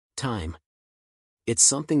Time. It's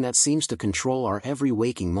something that seems to control our every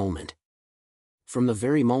waking moment. From the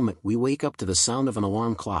very moment we wake up to the sound of an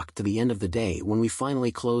alarm clock to the end of the day when we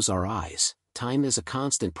finally close our eyes, time is a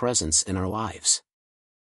constant presence in our lives.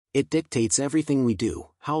 It dictates everything we do,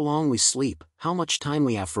 how long we sleep, how much time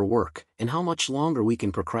we have for work, and how much longer we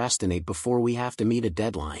can procrastinate before we have to meet a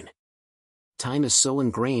deadline. Time is so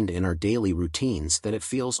ingrained in our daily routines that it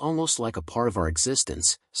feels almost like a part of our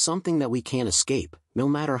existence, something that we can't escape, no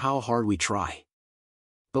matter how hard we try.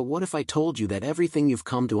 But what if I told you that everything you've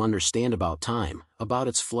come to understand about time, about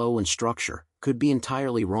its flow and structure, could be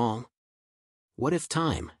entirely wrong? What if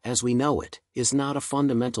time, as we know it, is not a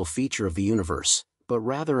fundamental feature of the universe, but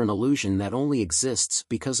rather an illusion that only exists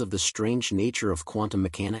because of the strange nature of quantum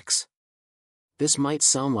mechanics? This might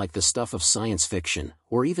sound like the stuff of science fiction,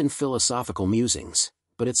 or even philosophical musings,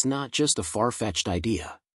 but it's not just a far-fetched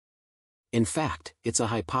idea. In fact, it's a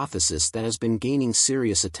hypothesis that has been gaining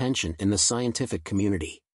serious attention in the scientific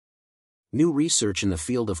community. New research in the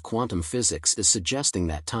field of quantum physics is suggesting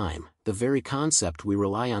that time, the very concept we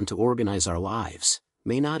rely on to organize our lives,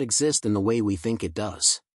 may not exist in the way we think it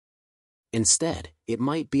does. Instead, it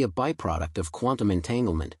might be a byproduct of quantum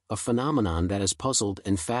entanglement, a phenomenon that has puzzled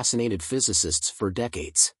and fascinated physicists for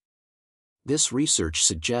decades. This research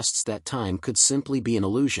suggests that time could simply be an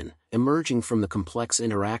illusion, emerging from the complex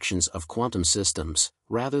interactions of quantum systems,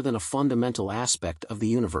 rather than a fundamental aspect of the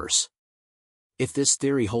universe. If this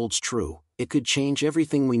theory holds true, it could change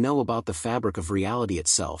everything we know about the fabric of reality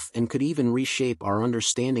itself and could even reshape our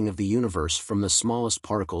understanding of the universe from the smallest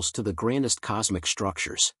particles to the grandest cosmic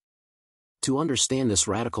structures. To understand this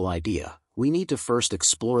radical idea, we need to first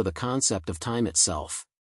explore the concept of time itself.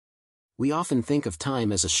 We often think of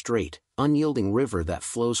time as a straight, unyielding river that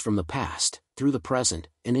flows from the past, through the present,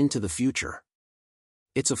 and into the future.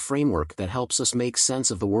 It's a framework that helps us make sense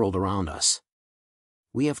of the world around us.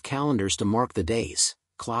 We have calendars to mark the days,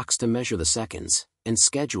 clocks to measure the seconds, and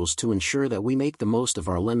schedules to ensure that we make the most of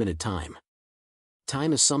our limited time.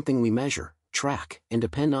 Time is something we measure, track, and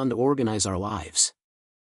depend on to organize our lives.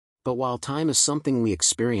 But while time is something we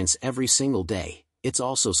experience every single day, it's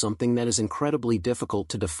also something that is incredibly difficult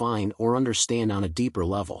to define or understand on a deeper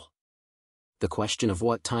level. The question of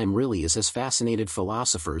what time really is has fascinated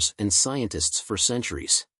philosophers and scientists for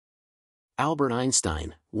centuries. Albert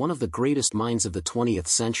Einstein, one of the greatest minds of the 20th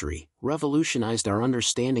century, revolutionized our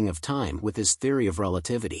understanding of time with his theory of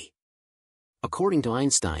relativity. According to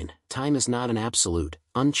Einstein, time is not an absolute,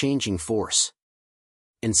 unchanging force.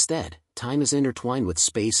 Instead, time is intertwined with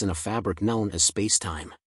space in a fabric known as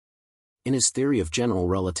spacetime. In his theory of general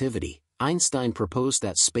relativity, Einstein proposed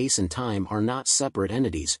that space and time are not separate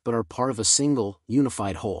entities but are part of a single,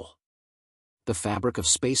 unified whole. The fabric of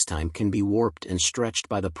spacetime can be warped and stretched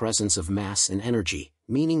by the presence of mass and energy,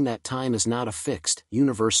 meaning that time is not a fixed,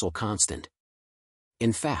 universal constant.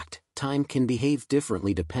 In fact, time can behave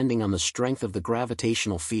differently depending on the strength of the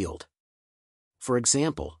gravitational field. For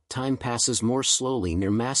example, time passes more slowly near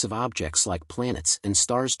massive objects like planets and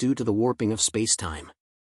stars due to the warping of spacetime.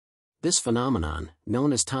 This phenomenon,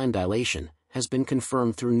 known as time dilation, has been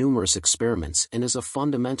confirmed through numerous experiments and is a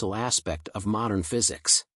fundamental aspect of modern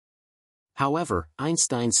physics. However,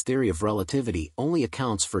 Einstein's theory of relativity only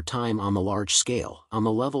accounts for time on the large scale, on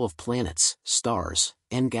the level of planets, stars,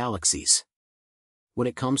 and galaxies. When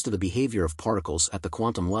it comes to the behavior of particles at the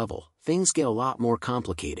quantum level, things get a lot more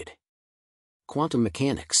complicated. Quantum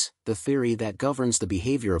mechanics, the theory that governs the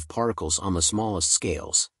behavior of particles on the smallest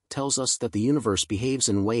scales, tells us that the universe behaves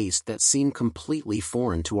in ways that seem completely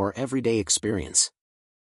foreign to our everyday experience.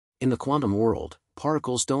 In the quantum world,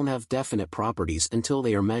 particles don't have definite properties until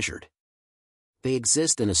they are measured. They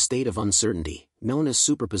exist in a state of uncertainty, known as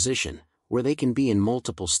superposition, where they can be in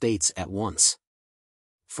multiple states at once.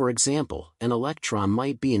 For example, an electron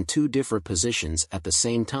might be in two different positions at the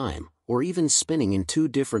same time, or even spinning in two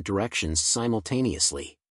different directions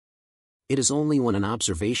simultaneously. It is only when an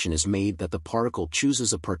observation is made that the particle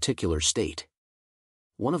chooses a particular state.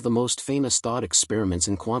 One of the most famous thought experiments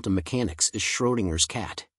in quantum mechanics is Schrödinger's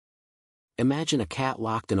cat. Imagine a cat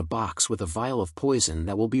locked in a box with a vial of poison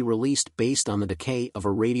that will be released based on the decay of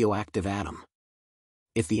a radioactive atom.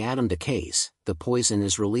 If the atom decays, the poison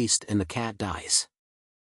is released and the cat dies.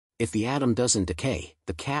 If the atom doesn't decay,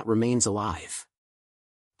 the cat remains alive.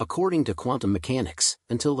 According to quantum mechanics,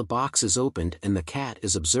 until the box is opened and the cat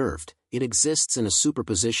is observed, it exists in a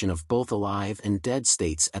superposition of both alive and dead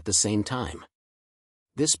states at the same time.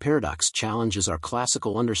 This paradox challenges our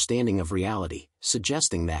classical understanding of reality,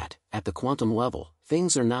 suggesting that, at the quantum level,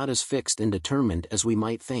 things are not as fixed and determined as we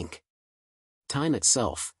might think. Time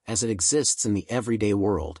itself, as it exists in the everyday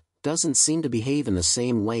world, doesn't seem to behave in the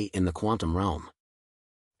same way in the quantum realm.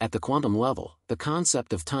 At the quantum level, the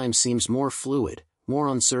concept of time seems more fluid, more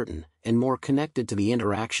uncertain, and more connected to the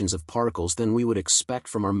interactions of particles than we would expect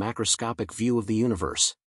from our macroscopic view of the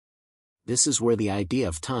universe. This is where the idea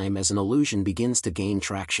of time as an illusion begins to gain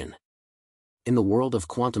traction. In the world of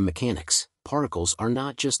quantum mechanics, particles are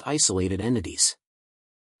not just isolated entities.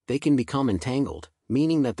 They can become entangled,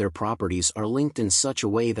 meaning that their properties are linked in such a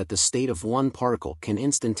way that the state of one particle can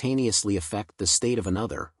instantaneously affect the state of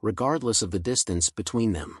another, regardless of the distance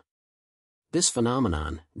between them. This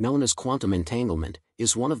phenomenon, known as quantum entanglement,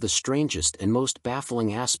 is one of the strangest and most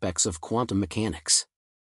baffling aspects of quantum mechanics.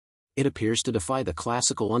 It appears to defy the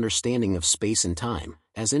classical understanding of space and time,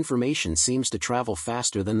 as information seems to travel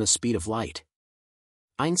faster than the speed of light.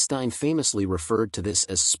 Einstein famously referred to this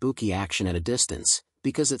as spooky action at a distance,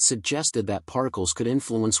 because it suggested that particles could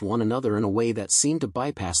influence one another in a way that seemed to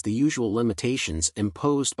bypass the usual limitations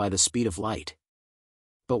imposed by the speed of light.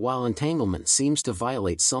 But while entanglement seems to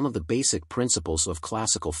violate some of the basic principles of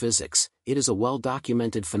classical physics, it is a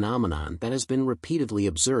well-documented phenomenon that has been repeatedly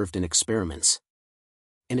observed in experiments.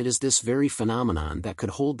 And it is this very phenomenon that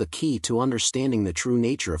could hold the key to understanding the true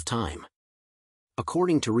nature of time.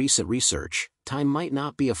 According to recent research, time might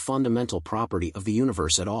not be a fundamental property of the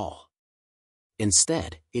universe at all.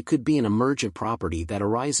 Instead, it could be an emergent property that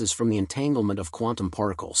arises from the entanglement of quantum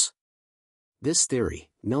particles. This theory,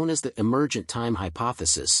 known as the emergent time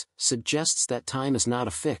hypothesis, suggests that time is not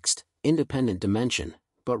a fixed, independent dimension,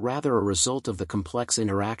 but rather a result of the complex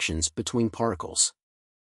interactions between particles.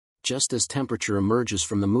 Just as temperature emerges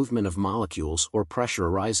from the movement of molecules or pressure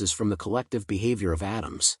arises from the collective behavior of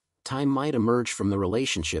atoms, time might emerge from the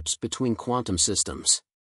relationships between quantum systems.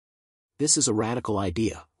 This is a radical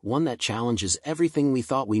idea, one that challenges everything we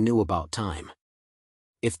thought we knew about time.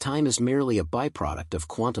 If time is merely a byproduct of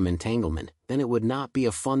quantum entanglement, then it would not be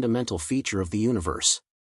a fundamental feature of the universe.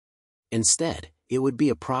 Instead, it would be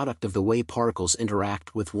a product of the way particles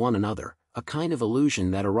interact with one another, a kind of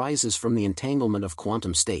illusion that arises from the entanglement of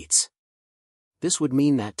quantum states. This would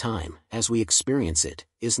mean that time, as we experience it,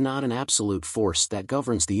 is not an absolute force that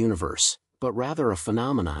governs the universe, but rather a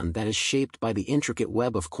phenomenon that is shaped by the intricate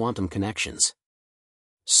web of quantum connections.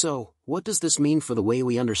 So, what does this mean for the way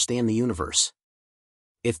we understand the universe?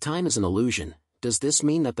 If time is an illusion, does this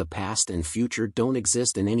mean that the past and future don't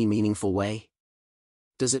exist in any meaningful way?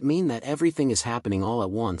 Does it mean that everything is happening all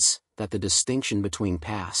at once, that the distinction between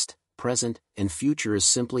past, present, and future is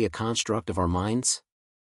simply a construct of our minds?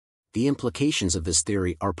 The implications of this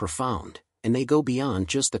theory are profound, and they go beyond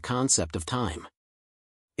just the concept of time.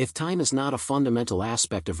 If time is not a fundamental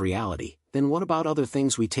aspect of reality, then what about other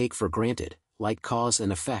things we take for granted, like cause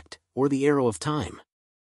and effect, or the arrow of time?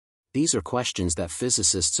 These are questions that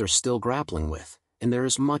physicists are still grappling with, and there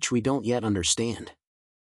is much we don't yet understand.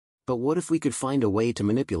 But what if we could find a way to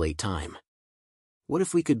manipulate time? What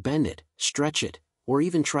if we could bend it, stretch it, or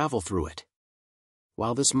even travel through it?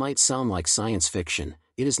 While this might sound like science fiction,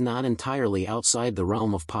 it is not entirely outside the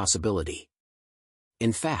realm of possibility.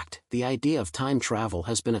 In fact, the idea of time travel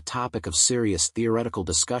has been a topic of serious theoretical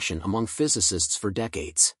discussion among physicists for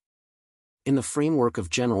decades. In the framework of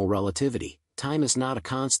general relativity, time is not a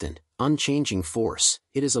constant, unchanging force,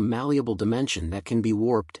 it is a malleable dimension that can be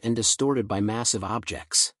warped and distorted by massive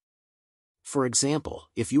objects. For example,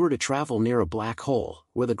 if you were to travel near a black hole,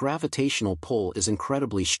 where the gravitational pull is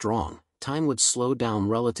incredibly strong, time would slow down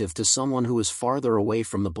relative to someone who is farther away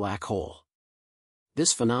from the black hole.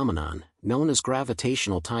 This phenomenon, known as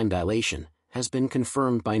gravitational time dilation, has been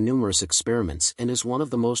confirmed by numerous experiments and is one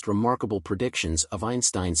of the most remarkable predictions of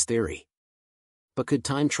Einstein's theory. But could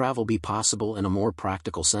time travel be possible in a more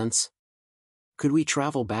practical sense? Could we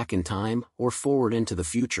travel back in time, or forward into the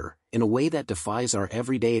future, in a way that defies our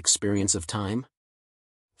everyday experience of time?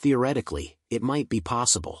 Theoretically, it might be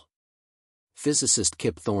possible. Physicist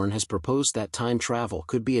Kip Thorne has proposed that time travel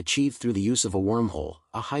could be achieved through the use of a wormhole,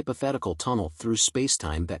 a hypothetical tunnel through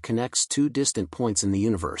spacetime that connects two distant points in the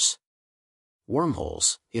universe.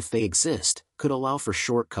 Wormholes, if they exist, could allow for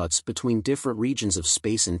shortcuts between different regions of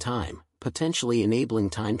space and time, potentially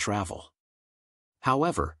enabling time travel.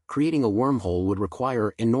 However, creating a wormhole would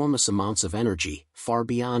require enormous amounts of energy, far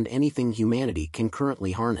beyond anything humanity can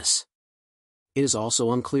currently harness. It is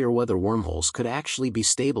also unclear whether wormholes could actually be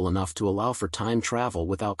stable enough to allow for time travel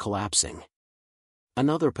without collapsing.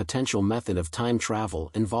 Another potential method of time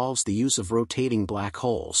travel involves the use of rotating black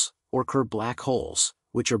holes, or curved black holes,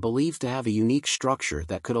 which are believed to have a unique structure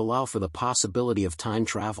that could allow for the possibility of time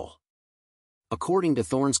travel. According to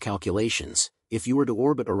Thorne's calculations, if you were to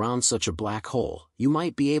orbit around such a black hole, you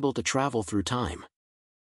might be able to travel through time.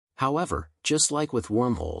 However, just like with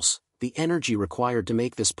wormholes, the energy required to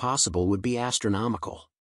make this possible would be astronomical.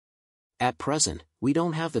 At present, we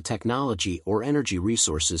don't have the technology or energy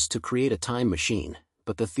resources to create a time machine,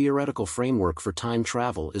 but the theoretical framework for time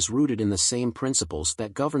travel is rooted in the same principles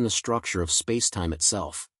that govern the structure of space-time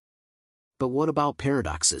itself. But what about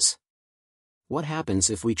paradoxes? What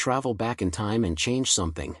happens if we travel back in time and change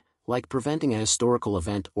something, like preventing a historical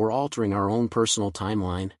event or altering our own personal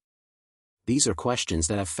timeline? These are questions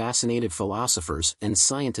that have fascinated philosophers and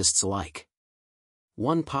scientists alike.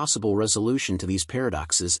 One possible resolution to these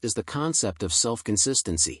paradoxes is the concept of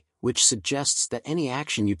self-consistency, which suggests that any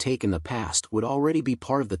action you take in the past would already be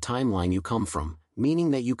part of the timeline you come from,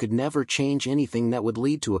 meaning that you could never change anything that would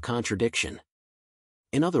lead to a contradiction.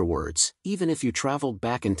 In other words, even if you traveled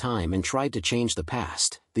back in time and tried to change the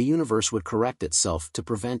past, the universe would correct itself to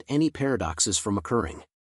prevent any paradoxes from occurring.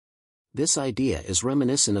 This idea is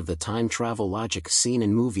reminiscent of the time travel logic seen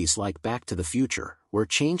in movies like Back to the Future, where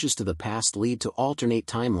changes to the past lead to alternate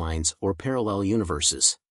timelines or parallel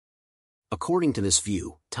universes. According to this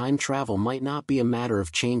view, time travel might not be a matter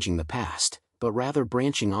of changing the past, but rather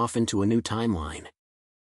branching off into a new timeline.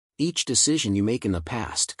 Each decision you make in the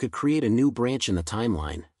past could create a new branch in the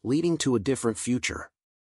timeline, leading to a different future.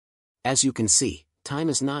 As you can see, time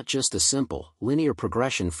is not just a simple, linear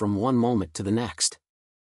progression from one moment to the next.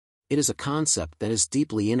 It is a concept that is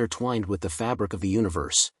deeply intertwined with the fabric of the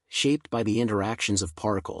universe, shaped by the interactions of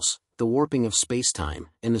particles, the warping of space-time,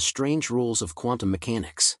 and the strange rules of quantum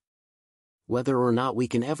mechanics. Whether or not we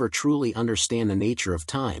can ever truly understand the nature of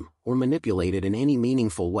time, or manipulate it in any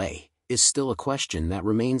meaningful way, is still a question that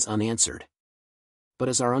remains unanswered. But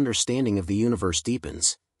as our understanding of the universe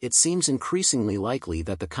deepens, it seems increasingly likely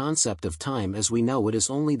that the concept of time as we know it is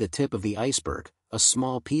only the tip of the iceberg, a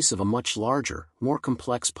small piece of a much larger, more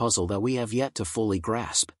complex puzzle that we have yet to fully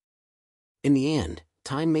grasp. In the end,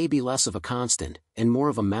 time may be less of a constant, and more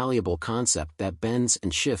of a malleable concept that bends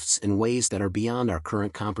and shifts in ways that are beyond our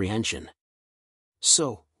current comprehension.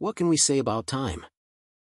 So, what can we say about time?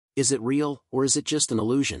 Is it real, or is it just an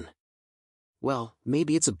illusion? Well,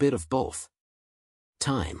 maybe it's a bit of both.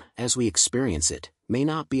 Time, as we experience it, may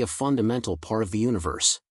not be a fundamental part of the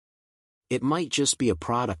universe. It might just be a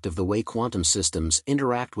product of the way quantum systems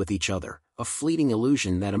interact with each other, a fleeting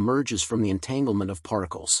illusion that emerges from the entanglement of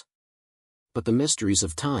particles. But the mysteries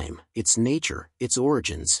of time, its nature, its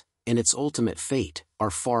origins, and its ultimate fate, are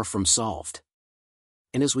far from solved.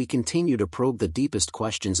 And as we continue to probe the deepest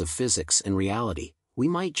questions of physics and reality, we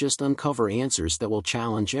might just uncover answers that will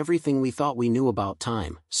challenge everything we thought we knew about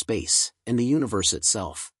time, space, and the universe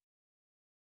itself.